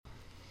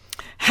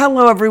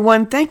Hello,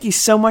 everyone. Thank you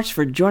so much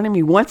for joining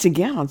me once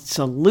again on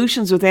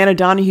Solutions with Anna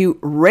Donahue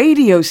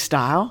radio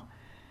style.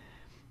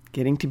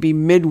 Getting to be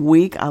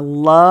midweek. I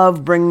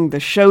love bringing the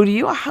show to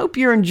you. I hope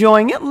you're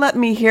enjoying it. Let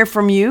me hear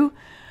from you.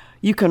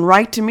 You can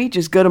write to me.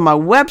 Just go to my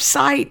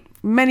website.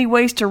 Many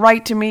ways to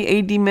write to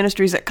me.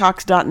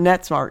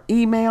 administries@cox.net is our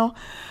email.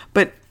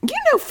 But you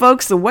know,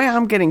 folks, the way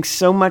I'm getting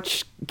so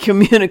much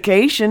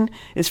communication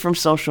is from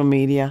social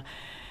media.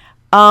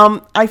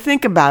 I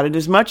think about it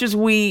as much as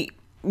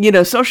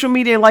social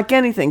media, like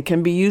anything,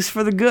 can be used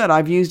for the good.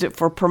 I've used it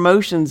for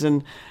promotions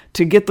and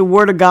to get the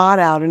word of God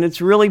out, and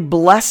it's really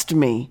blessed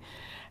me.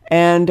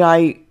 And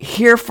I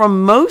hear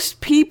from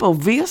most people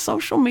via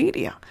social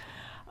media,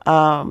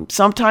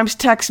 sometimes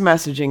text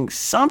messaging,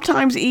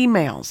 sometimes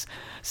emails.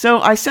 So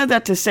I said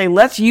that to say,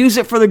 let's use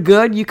it for the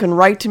good. You can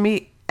write to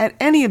me at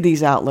any of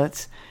these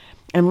outlets,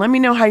 and let me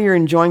know how you're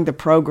enjoying the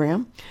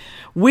program.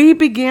 We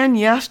began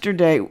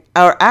yesterday,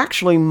 or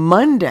actually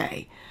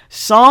Monday,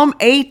 Psalm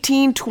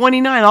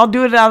 18:29. I'll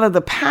do it out of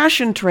the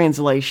Passion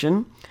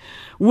Translation.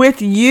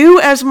 With you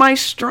as my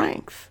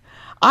strength,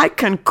 I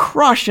can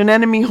crush an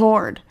enemy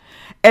horde,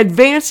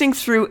 advancing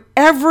through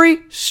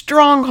every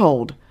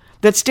stronghold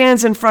that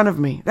stands in front of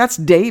me. That's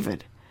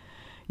David.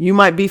 You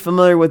might be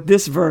familiar with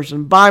this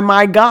version. By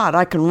my God,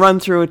 I can run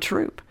through a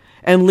troop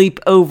and leap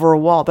over a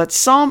wall. That's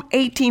Psalm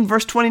 18,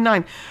 verse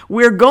 29.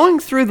 We're going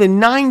through the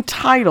 9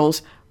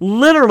 titles,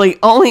 literally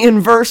only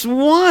in verse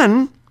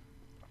 1,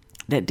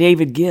 that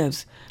David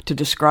gives to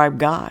describe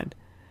God.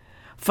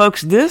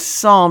 Folks, this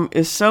psalm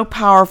is so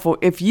powerful.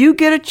 If you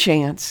get a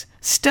chance,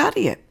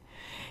 study it.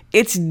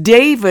 It's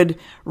David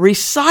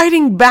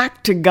reciting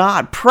back to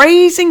God,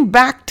 praising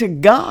back to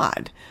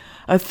God,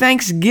 a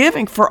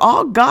thanksgiving for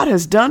all God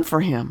has done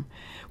for him.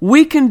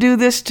 We can do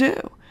this too.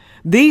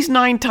 These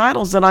 9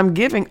 titles that I'm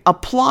giving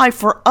apply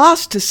for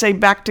us to say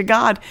back to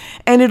God,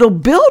 and it'll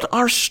build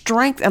our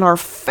strength and our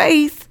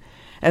faith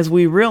as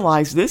we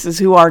realize this is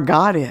who our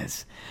God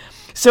is.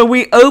 So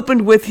we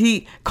opened with,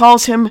 he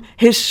calls him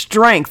his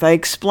strength. I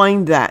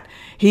explained that.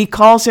 He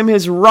calls him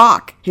his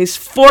rock, his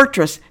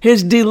fortress,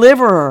 his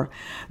deliverer.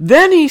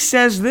 Then he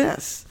says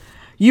this,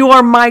 you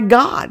are my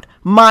God,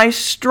 my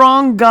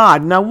strong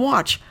God. Now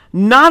watch,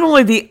 not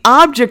only the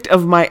object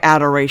of my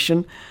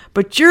adoration,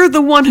 but you're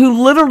the one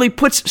who literally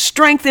puts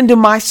strength into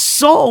my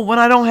soul when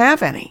I don't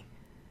have any.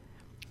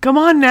 Come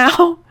on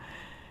now.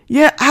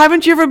 Yeah,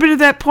 haven't you ever been at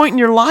that point in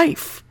your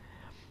life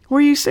where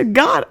you said,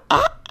 God,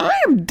 I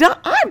am done.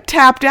 I'm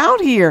tapped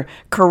out here.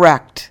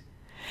 Correct.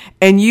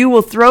 And you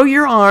will throw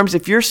your arms,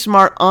 if you're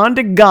smart,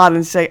 onto God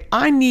and say,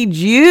 I need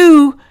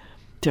you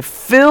to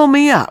fill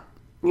me up.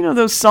 You know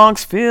those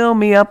songs, fill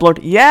me up, Lord.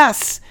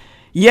 Yes,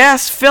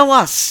 fill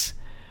us.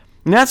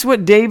 And that's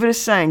what David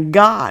is saying.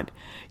 God,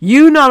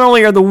 you not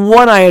only are the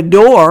one I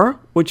adore,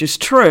 which is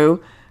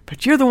true,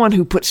 but you're the one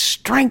who puts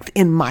strength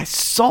in my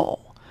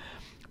soul.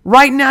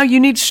 Right now you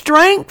need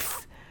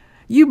strength.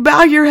 You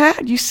bow your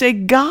head. You say,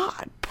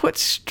 God, put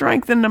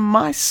strength into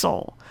my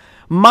soul,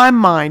 my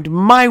mind,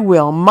 my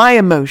will, my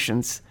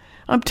emotions.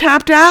 I'm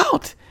tapped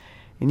out.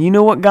 And you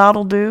know what God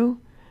will do?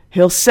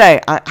 He'll say,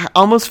 I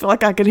almost feel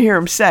like I could hear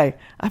him say,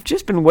 I've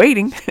just been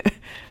waiting.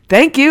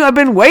 Thank you. I've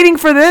been waiting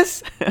for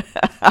this.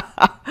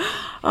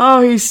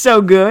 Oh, he's so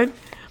good.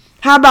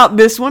 How about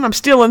this one? I'm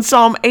still in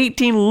Psalm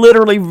 18,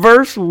 literally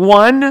verse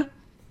 1.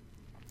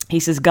 He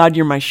says, God,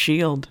 you're my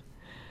shield.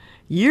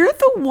 You're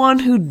the one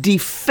who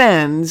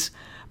defends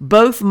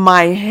both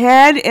my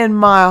head and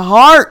my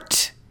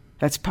heart.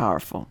 That's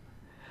powerful.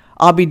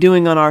 I'll be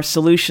doing on our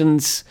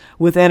Solutions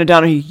with Anna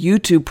Donahue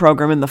YouTube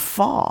program in the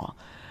fall,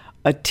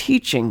 a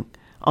teaching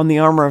on the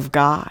armor of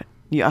God.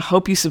 I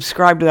hope you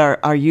subscribe to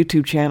our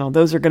YouTube channel.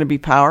 Those are going to be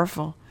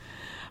powerful.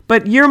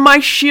 But you're my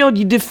shield.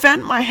 You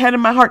defend my head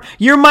and my heart.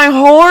 You're my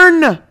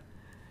horn,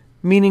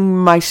 meaning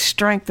my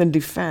strength and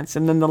defense.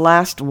 And then the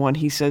last one,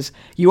 he says,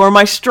 you are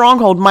my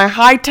stronghold, my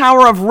high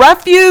tower of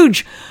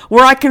refuge,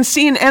 where I can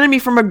see an enemy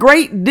from a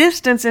great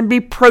distance and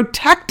be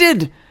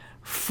protected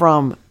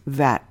from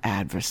that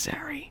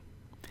adversary.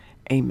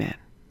 Amen.